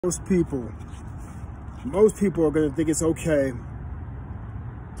Most people are going to think it's okay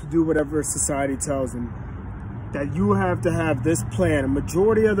to do whatever society tells them. That you have to have this plan. A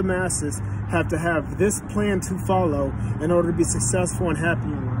majority of the masses have to have this plan to follow in order to be successful and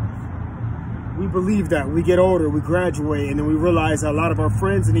happy in life. We believe that. We get older, we graduate, and then we realize that a lot of our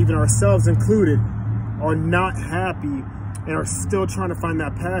friends, and even ourselves included, are not happy and are still trying to find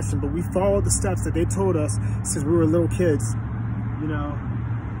that passion. But we followed the steps that they told us since we were little kids. You know,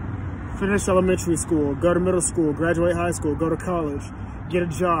 finish elementary school, go to middle school, graduate high school, go to college, get a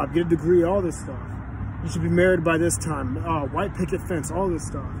job, get a degree, all this stuff. You should be married by this time, white picket fence, all this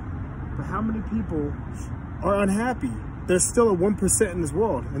stuff. But how many people are unhappy? There's still a 1% in this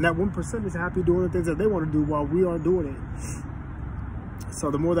world, and that 1% is happy doing the things that they want to do while we aren't doing it.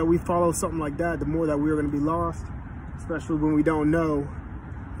 So the more that we follow something like that, the more that we're going to be lost, especially when we don't know,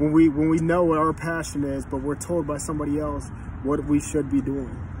 when we know what our passion is, but we're told by somebody else what we should be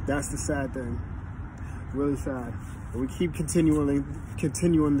doing. That's the sad thing, really sad. We keep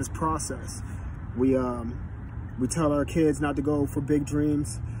continuing this process. We tell our kids not to go for big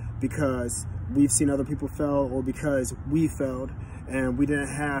dreams because we've seen other people fail, or because we failed and we didn't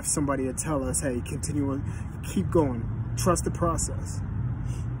have somebody to tell us, hey, keep going, trust the process.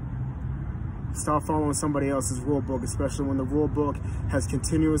 Stop following somebody else's rule book, especially when the rule book has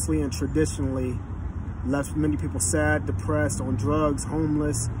continuously and traditionally left many people sad, depressed, on drugs,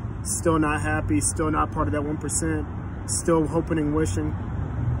 homeless, still not happy, still not part of that 1%, still hoping and wishing.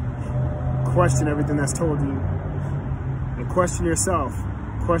 Question everything that's told you, and question yourself.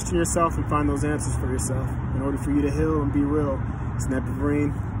 Question yourself and find those answers for yourself in order for you to heal and be real. Snap your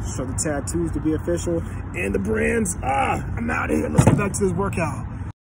brain, show the tattoos to be official, and the brands. I'm out of here. Let's get back to this workout.